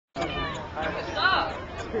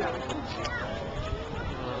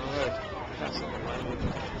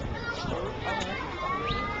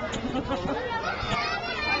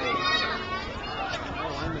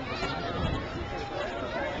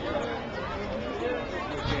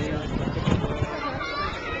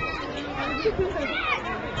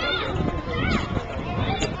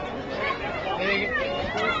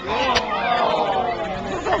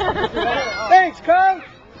Thanks, Coach.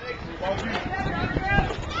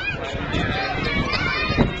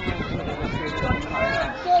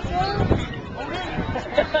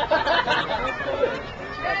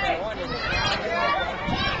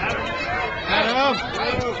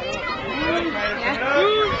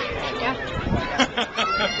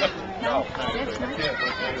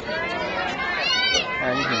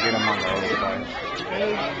 You can get him on the other side.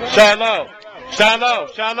 Shiloh! Shiloh!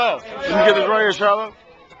 Shiloh! You can get this right here, Shiloh.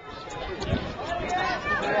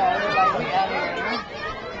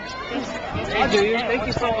 Thank you. Thank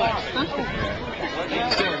you so much.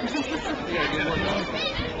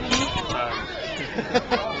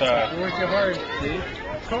 Sorry. You worked too hard, Steve.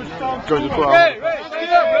 Coach Tom. Coach Tom. Ray,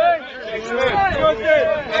 stand up, Ray. Excellent. Good day.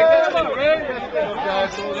 Come on, Ray.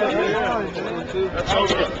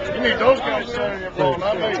 You need those guys standing in front,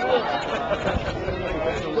 not me.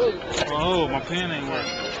 Oh, my pen ain't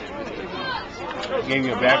working. Gave me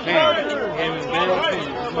a bad pen. Gave me a bad pen.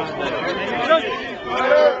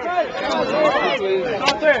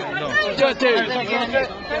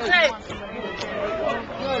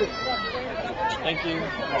 Thank you.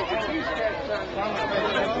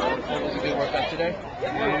 That was a good workout today.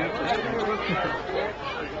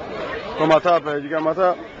 Where my top at? You got my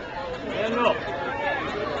top? Yeah, no.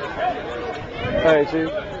 Hey, Chief.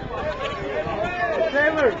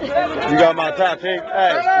 You got my top, Chief.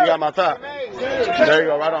 Hey, you got my top. There you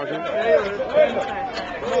go, right on, Chief.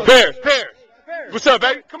 Paris. What's up,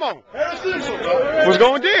 baby? Come on. What's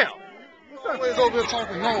going down?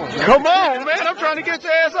 Come on, man. I'm trying to get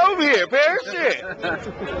your ass over here, Paris. Shit.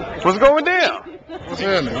 What's going down? What's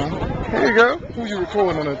happening, man? Here you go. Who you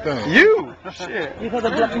recording on that thing? You. Shit. You got the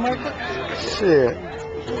black market? Shit.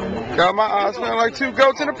 Got my eyes smell like two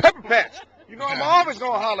goats in a pepper patch. You know I'm always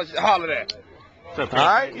gonna holler that.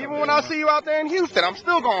 Alright? Even when I see you out there in Houston, I'm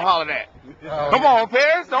still gonna holler that. Come on,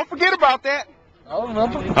 Paris. Don't forget about that. I don't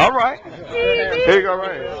remember. All right. Here you go,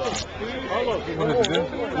 right here.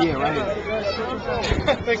 Yeah, right here.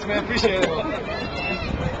 Thanks, man. Appreciate it.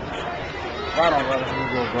 Right on, brother.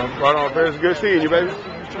 Right on, Paris. Good seeing you, baby. Good,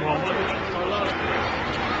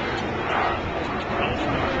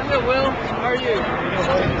 Will. How are you?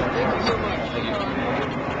 Thank you so much.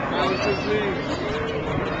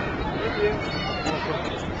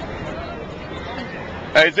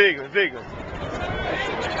 Hey, Ziegler.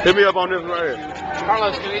 Hit me up on this one right here.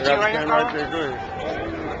 Carlos, can we do right here, Carlos? Right there,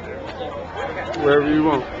 wherever you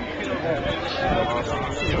want.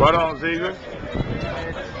 Right on, Ziegler.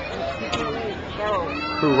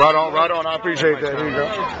 Right on. I appreciate that. Here you go.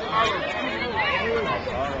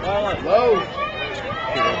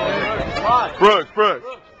 Brooks.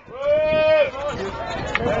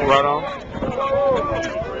 Right on.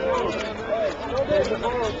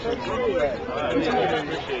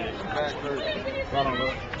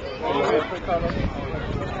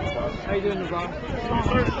 How you doing, LeBron?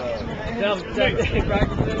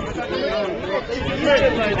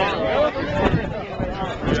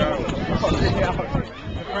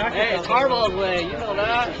 Hey, it's Harbaugh's way, you know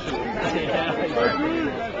that.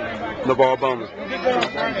 The ball bummer.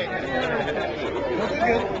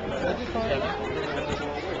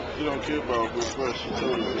 You don't care about good question, too.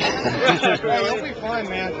 You'll be fine,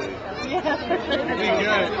 man. Yeah. You'll be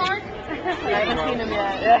good. I haven't seen him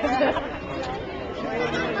yet.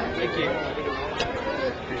 Thank you.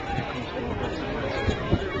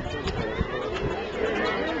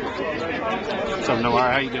 What's up, Noir?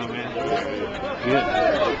 How you doing, man? Good.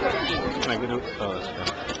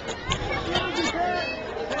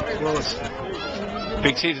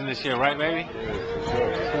 Big season this year, right, baby?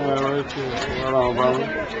 Right on, brother.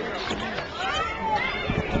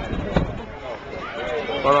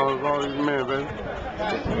 Right on, as long as you man, baby.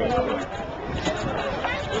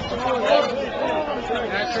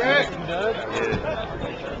 That's right.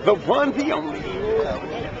 The one, the only.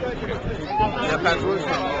 Yeah, Patrick Willis.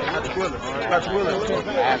 Patrick Willis.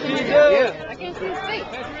 Yeah. I can see his face.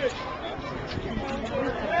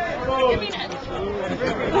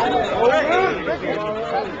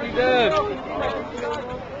 Pretty good.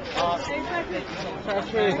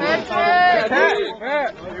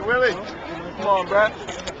 Pat. Hey, Willie. Come on, Brad.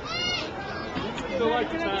 Can I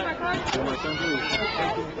get my card?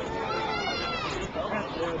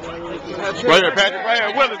 Right here, Patrick. Right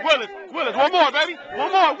here. Willis. One more, baby.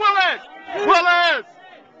 One more. Willis.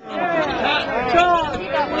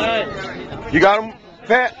 You got him,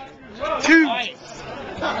 Pat? 2.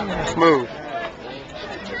 Smooth.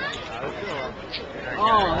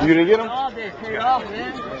 You didn't get him? Right on,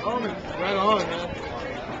 man.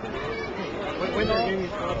 When the game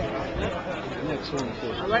is next one.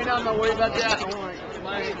 Right now, I'm not worried about that. I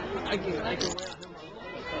can wear him.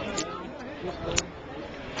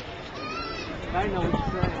 I know what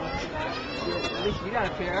you're saying. At least you got a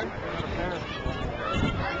pair.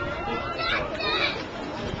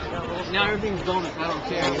 Now everything's bonus. I don't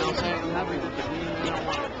care. You know what I'm saying? I'm happy with the game. I don't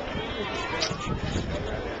want it.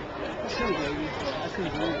 That's good, baby. I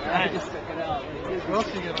couldn't believe it. I just stuck it out. What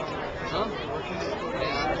else you get on? Huh?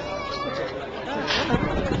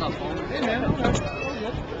 It's not bonus. Hey, man.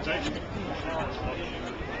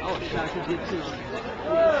 I was shocked you did too.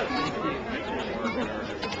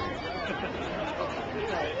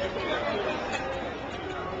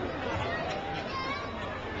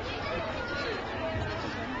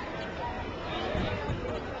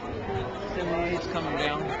 It's coming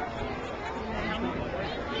down.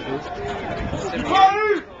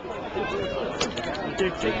 They're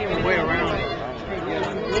taking him way around.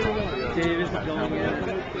 Davis is going in.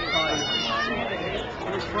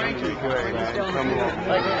 Where's Frankie? Frankie's downfield.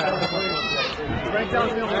 Frank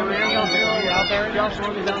downfield. Man downfield. Out there. Josh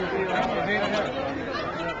Norman's down the field.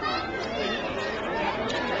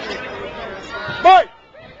 Mike!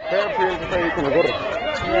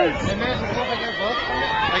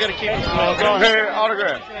 I gotta keep it Go ahead,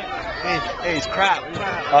 autograph. Hey, it's crap.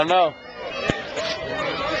 I know.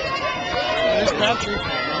 This country, you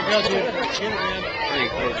gotta do it. Get it, man. Hey,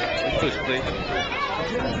 push, please.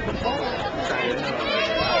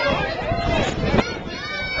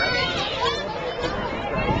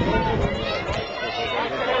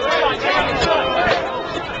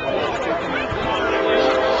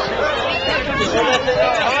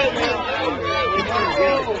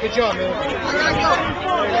 Good job, man.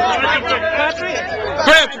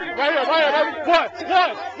 Crabtree, right here, baby. What?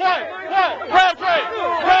 Crabtree.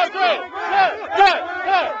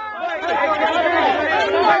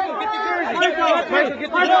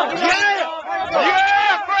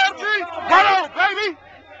 Yeah, Crabtree. Right on, baby.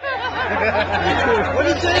 What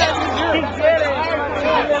did you say?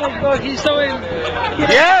 He's so in.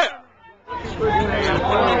 Yeah.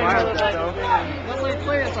 Nobody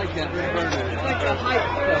play us like that. It's like the hype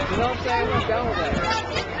stuff. You know what I'm saying? I'm down with that.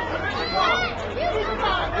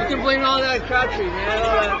 You can blame all that Crabtree, man.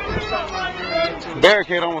 All that.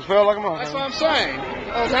 Barricade almost fell like a mother. That's what I'm saying.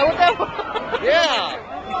 Oh, is that what that was? Yeah.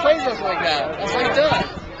 He plays us like that. That's what he does.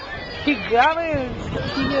 He got me and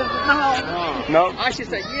he just, No. I should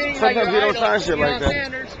say, yeah, Sometimes he don't sign shit like that.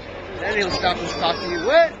 Sanders. Then he'll stop and talk to you.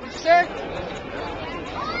 What? What you say?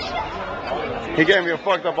 He gave me a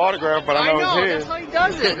fucked up autograph, but I know it's his. That's how he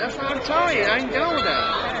does it. That's what I'm telling you. I ain't down with that.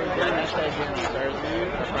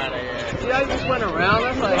 See, I just went around.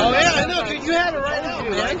 That's like. Oh, yeah, I know, dude. You had it right now.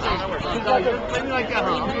 Dude, I think. Maybe like that,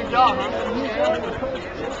 huh? I'm your dog, huh?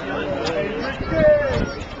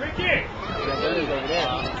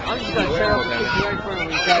 I'm just gonna tear up the kids right in front of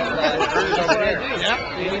me.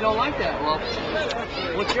 Yeah, you don't like that. Well,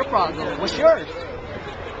 what's your problem? What's yours?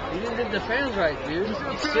 You didn't give the fans right, dude.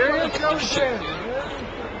 Serious?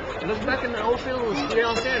 Look back in the old field with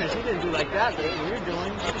Deion Sanders. He didn't do like that. That's what you're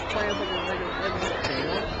doing. You're just playing for the regular team.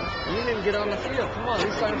 You didn't get on the field. Come on,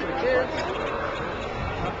 he's signing for the kids.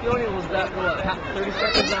 He only was that, what, 30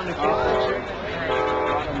 seconds on the kids?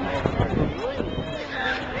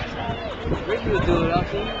 Ricky would do it up.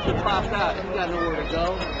 He just popped out. He got nowhere to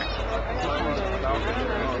go.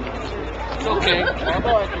 It's okay.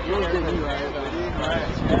 You're good, you right.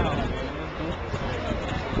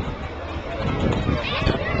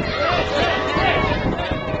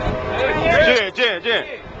 Jen.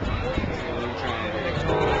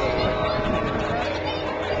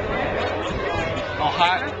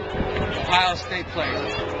 Ohio State player.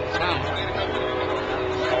 Wow.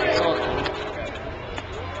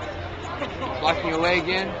 Blocking away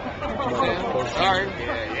again. Yeah. Sorry.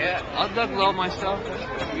 Yeah. I'll duck low myself.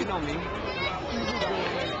 You know me.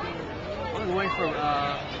 I'm waiting for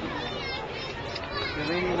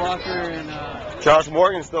Delaney Walker and Josh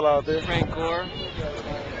Morgan's still out there. Frank Gore.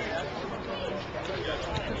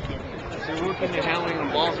 They're working and handling the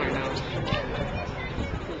balls right now.